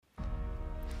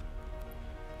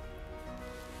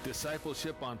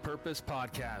Discipleship on Purpose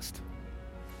podcast.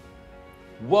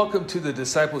 Welcome to the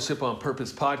Discipleship on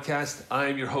Purpose podcast. I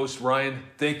am your host, Ryan.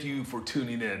 Thank you for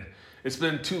tuning in. It's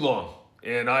been too long,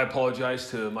 and I apologize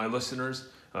to my listeners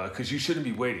because you shouldn't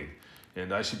be waiting,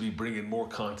 and I should be bringing more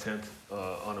content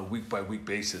on a week-by-week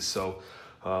basis. So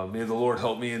may the Lord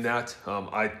help me in that.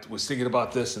 I was thinking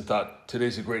about this and thought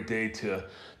today's a great day to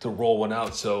roll one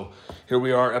out. So here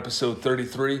we are, episode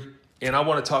 33. And I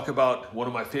want to talk about one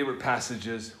of my favorite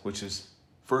passages, which is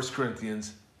 1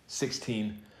 Corinthians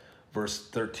 16, verse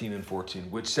 13 and 14,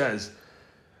 which says,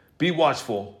 "Be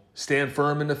watchful, stand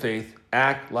firm in the faith,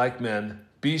 act like men,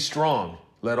 be strong,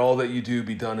 let all that you do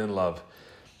be done in love."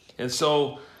 And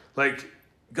so,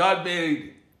 God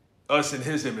made us in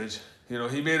his image.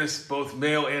 He made us both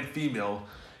male and female.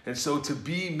 And so to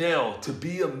be male, to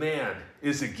be a man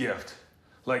is a gift.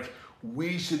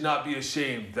 We should not be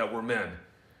ashamed that we're men.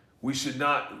 We should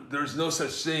not, there's no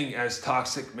such thing as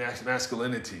toxic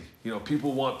masculinity.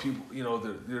 People want people,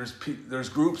 there's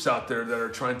groups out there that are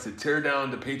trying to tear down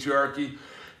the patriarchy,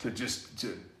 to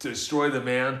destroy the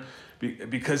man,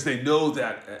 because they know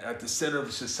that at the center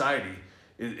of society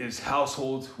is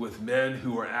households with men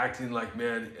who are acting like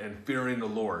men and fearing the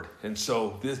Lord. And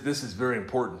so this is very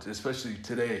important, especially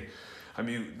today. I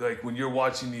mean, when you're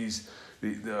watching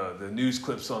the news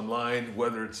clips online,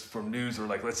 whether it's from news or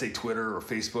let's say Twitter or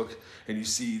Facebook, and you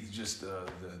see just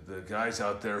the guys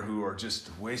out there who are just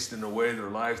wasting away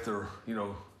their life. They're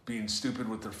being stupid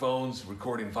with their phones,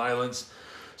 recording violence,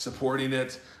 supporting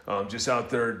it, just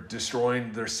out there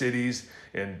destroying their cities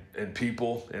and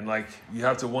people. And you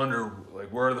have to wonder,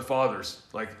 where are the fathers?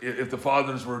 If the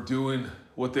fathers were doing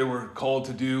what they were called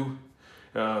to do,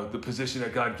 the position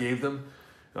that God gave them,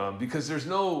 because there's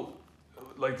no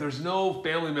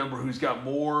family member who's got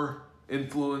more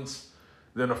influence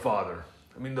than a father.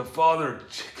 I mean, the father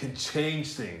can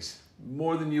change things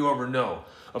more than you ever know.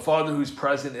 A father who's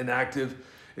present and active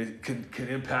can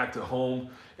impact a home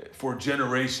for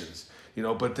generations,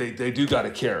 but they do got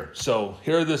to care. So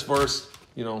here this verse,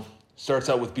 starts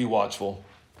out with be watchful.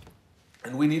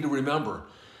 And we need to remember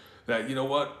that,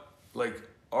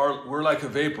 we're like a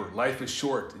vapor. Life is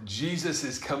short. Jesus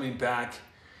is coming back.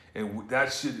 And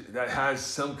that has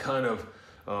some kind of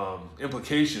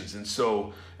implications. And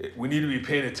so we need to be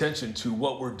paying attention to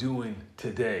what we're doing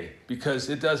today, because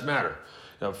it does matter.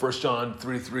 1 John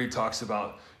 3:3 talks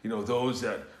about, those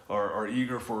that are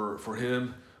eager for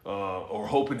him or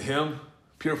hope in him,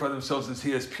 purify themselves as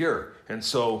he is pure. And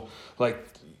so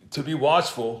to be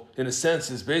watchful in a sense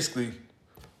is basically,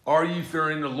 are you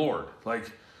fearing the Lord?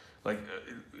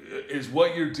 Is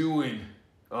what you're doing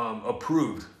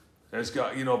approved as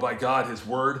God, by God, his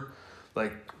word?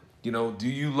 Do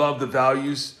you love the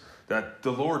values that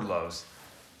the Lord loves?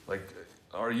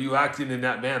 Are you acting in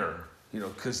that manner?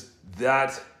 Because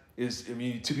that is,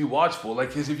 to be watchful.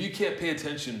 Because if you can't pay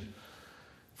attention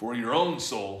for your own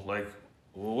soul,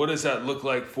 what does that look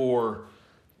like for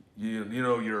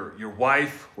your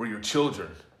wife or your children?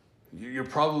 You're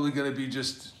probably going to be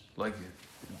just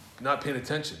not paying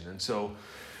attention. And so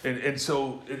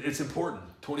it's important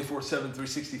 24/7,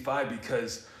 365,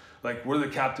 because we're the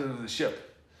captain of the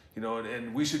ship,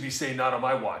 and we should be saying not on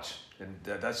my watch. And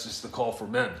that's just the call for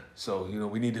men. So,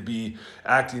 we need to be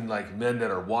acting like men that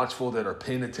are watchful, that are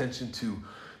paying attention to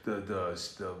the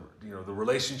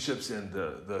relationships and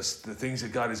the things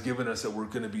that God has given us that we're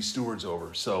going to be stewards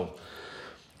over. So,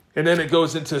 and then it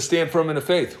goes into stand firm in the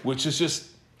faith, which is just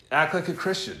act like a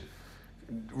Christian.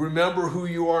 Remember who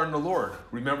you are in the Lord.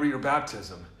 Remember your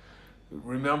baptism.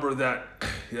 Remember that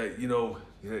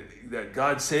that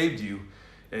God saved you,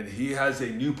 and he has a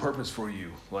new purpose for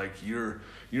you. You're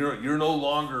no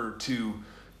longer to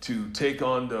take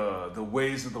on the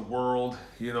ways of the world,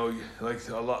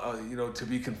 to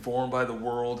be conformed by the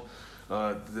world,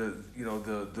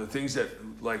 the things that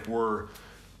were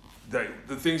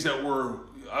the things that were,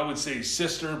 I would say,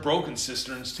 broken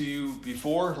cisterns to you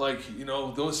before,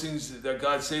 those things that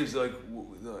God saves,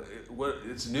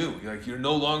 it's new. You're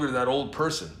no longer that old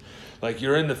person.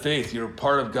 You're in the faith. You're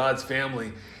part of God's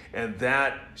family, and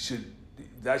that should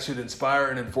inspire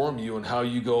and inform you on how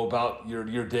you go about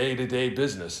your day-to-day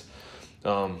business.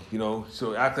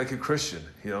 So act like a Christian.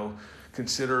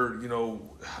 Consider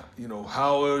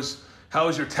how is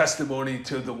your testimony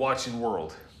to the watching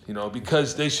world.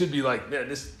 Because they should be man,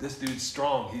 this dude's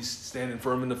strong. He's standing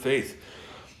firm in the faith.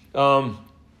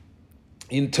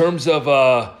 In terms of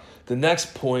the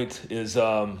next point is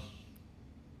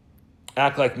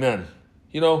act like men.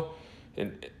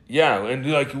 And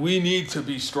we need to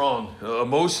be strong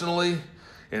emotionally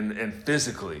and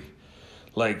physically.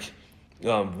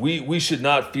 We should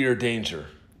not fear danger.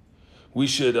 we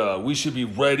should be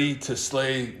ready to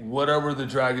slay whatever the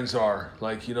dragons are.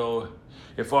 Like,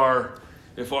 if our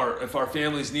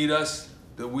families need us,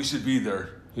 then we should be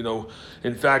there.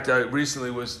 In fact, I recently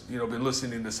was been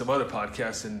listening to some other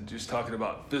podcasts and just talking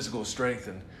about physical strength,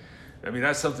 and I mean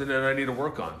that's something that I need to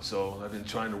work on. So I've been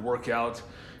trying to work out,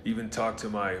 even talk to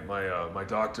my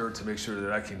doctor to make sure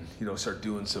that I can start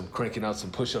doing cranking out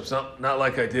some push-ups. Not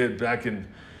like I did back in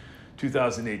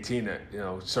 2018 that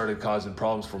started causing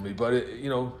problems for me, but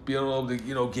being able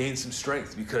to gain some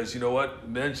strength, because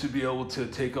men should be able to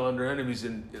take on their enemies.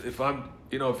 And if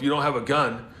you don't have a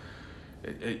gun,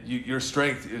 your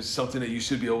strength is something that you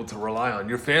should be able to rely on.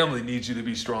 Your family needs you to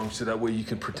be strong so that way you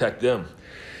can protect them.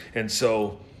 And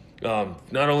so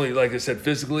not only, like I said,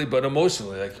 physically, but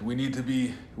emotionally, like we need to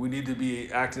be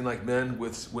acting like men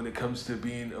when it comes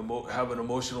to having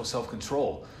emotional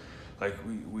self-control. Like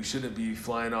we shouldn't be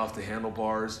flying off the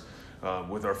handlebars.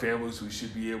 With our families, we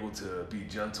should be able to be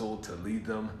gentle, to lead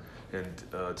them,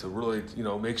 and to really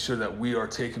make sure that we are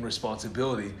taking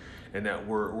responsibility and that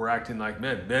we're acting like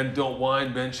men. Men don't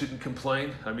whine. Men shouldn't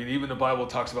complain. I mean, even the Bible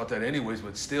talks about that anyways.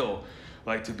 But still,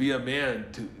 like, to be a man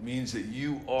means that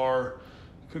you are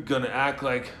going to act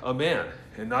like a man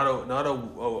and not a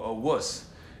wuss.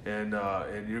 And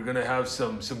you're going to have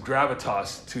some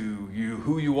gravitas to you,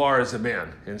 who you are as a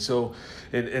man. And so,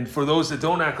 and for those that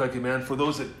don't act like a man, for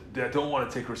those that don't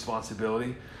want to take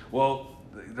responsibility, well,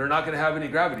 they're not going to have any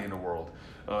gravity in the world.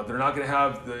 They're not going to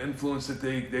have the influence that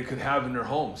they could have in their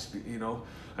homes.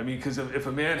 I mean, because if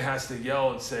a man has to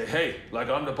yell and say, "Hey, like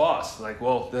I'm the boss," like,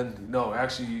 well, then no,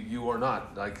 actually you are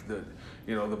not. Like the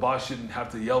boss shouldn't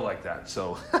have to yell like that.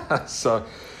 So,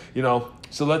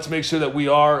 so let's make sure that we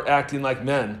are acting like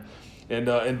men,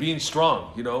 and being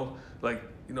strong.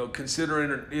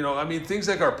 Considering, I mean, things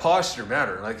like our posture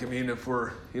matter. Like, I mean, if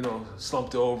we're,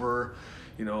 slumped over,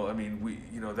 I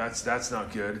mean, that's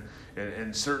not good.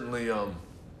 And certainly,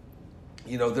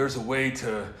 there's a way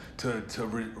to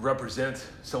represent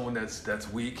someone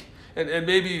that's weak, and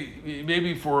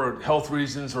maybe for health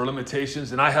reasons or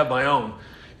limitations. And I have my own.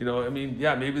 I mean,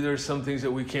 yeah, maybe there's some things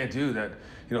that we can't do that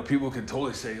people can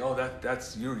totally say, oh,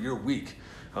 that's you're weak.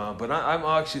 But I'm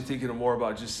actually thinking more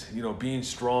about just being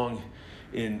strong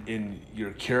in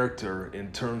your character,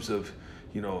 in terms of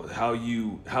how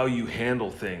you handle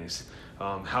things,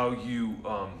 how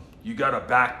you got a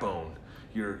backbone.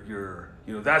 You're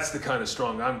that's the kind of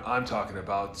strong I'm talking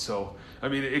about. So I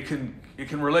mean, it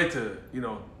can relate to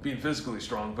being physically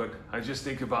strong, but I just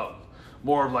think about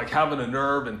more of like having a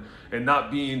nerve and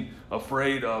not being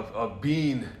afraid of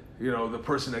being the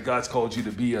person that God's called you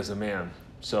to be as a man.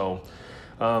 So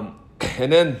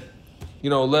and then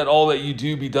let all that you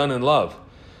do be done in love.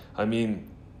 I mean,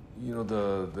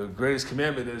 the greatest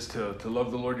commandment is to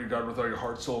love the Lord your God with all your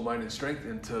heart, soul, mind, and strength,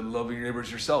 and to love your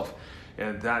neighbors yourself.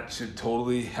 And that should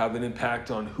totally have an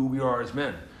impact on who we are as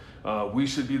men. We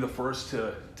should be the first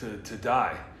to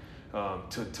die,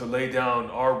 to lay down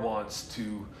our wants,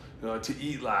 to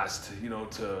eat last,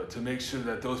 to make sure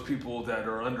that those people that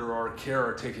are under our care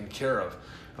are taken care of.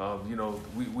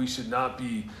 We should not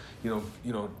be,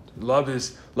 love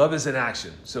is an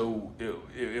action. So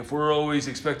if we're always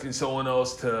expecting someone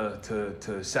else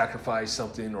to sacrifice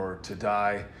something or to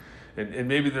die, and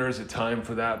maybe there is a time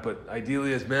for that, but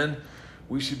ideally as men,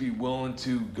 we should be willing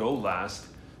to go last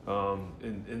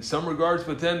in some regards,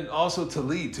 but then also to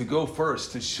lead, to go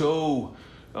first, to show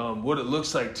what it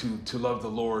looks like to love the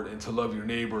Lord and to love your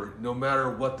neighbor, no matter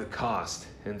what the cost.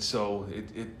 And so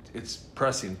it's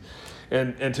pressing.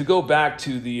 And to go back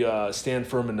to the stand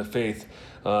firm in the faith,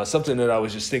 something that I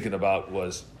was just thinking about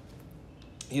was,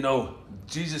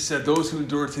 Jesus said those who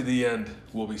endure to the end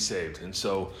will be saved. And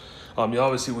so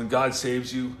obviously when God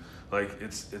saves you, like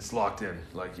it's locked in.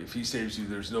 Like if he saves you,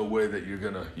 there's no way that you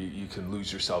can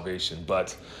lose your salvation.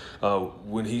 But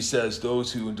when he says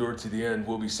those who endure to the end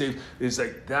will be saved, it's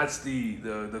like that's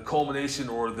the culmination,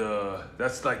 or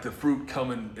that's like the fruit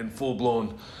coming in full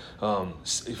blown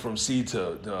from seed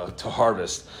to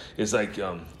harvest. It's like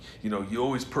you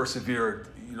always persevere,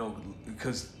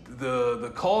 because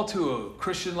the call to a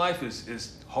Christian life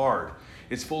is hard.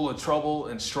 It's full of trouble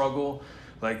and struggle.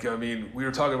 Like, I mean, we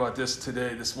were talking about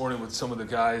this morning with some of the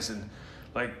guys, and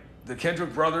like the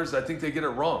Kendrick brothers, I think they get it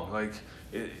wrong. Like,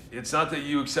 it's not that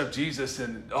you accept Jesus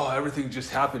and, everything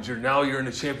just happens. You're in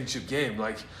a championship game.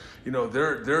 Like,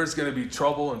 there's going to be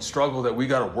trouble and struggle that we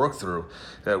got to work through,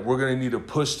 that we're going to need to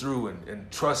push through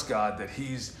and trust God that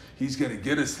he's going to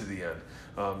get us to the end.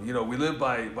 We live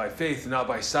by faith and not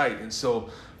by sight. And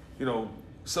so,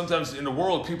 sometimes in the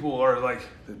world, people are like,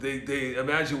 they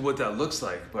imagine what that looks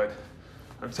like, but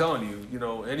I'm telling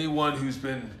you, anyone who's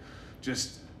been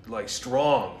just like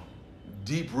strong,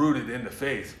 deep-rooted in the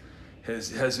faith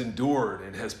has endured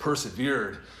and has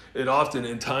persevered. And often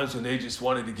in times when they just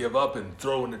wanted to give up and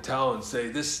throw in the towel and say,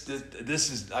 this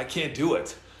is, I can't do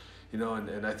it.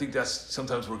 And I think that's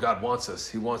sometimes where God wants us.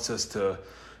 He wants us to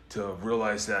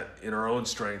realize that in our own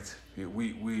strength,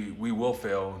 we will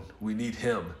fail. We need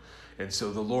Him. And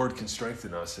so the Lord can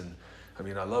strengthen us. And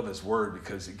I love His word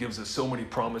because it gives us so many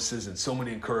promises and so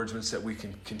many encouragements that we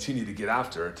can continue to get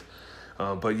after it.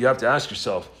 But you have to ask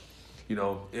yourself,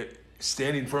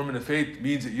 standing firm in the faith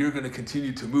means that you're going to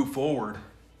continue to move forward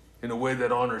in a way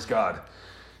that honors God.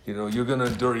 You're going to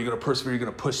endure, you're going to persevere, you're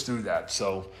going to push through that.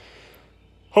 So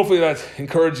hopefully that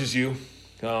encourages you,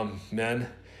 men.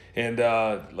 And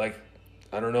I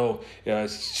don't know,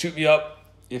 shoot me up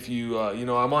if you,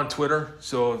 I'm on Twitter.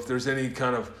 So if there's any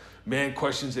kind of man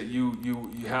questions that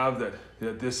you have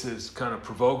that this is kind of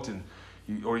provoked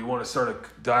or you want to start a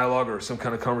dialogue or some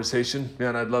kind of conversation,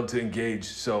 man, I'd love to engage.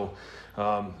 So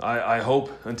I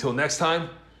hope until next time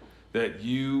that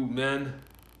you men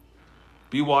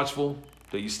be watchful,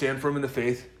 that you stand firm in the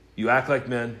faith, you act like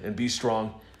men and be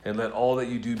strong, and let all that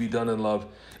you do be done in love.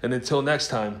 And until next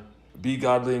time, be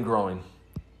godly and growing.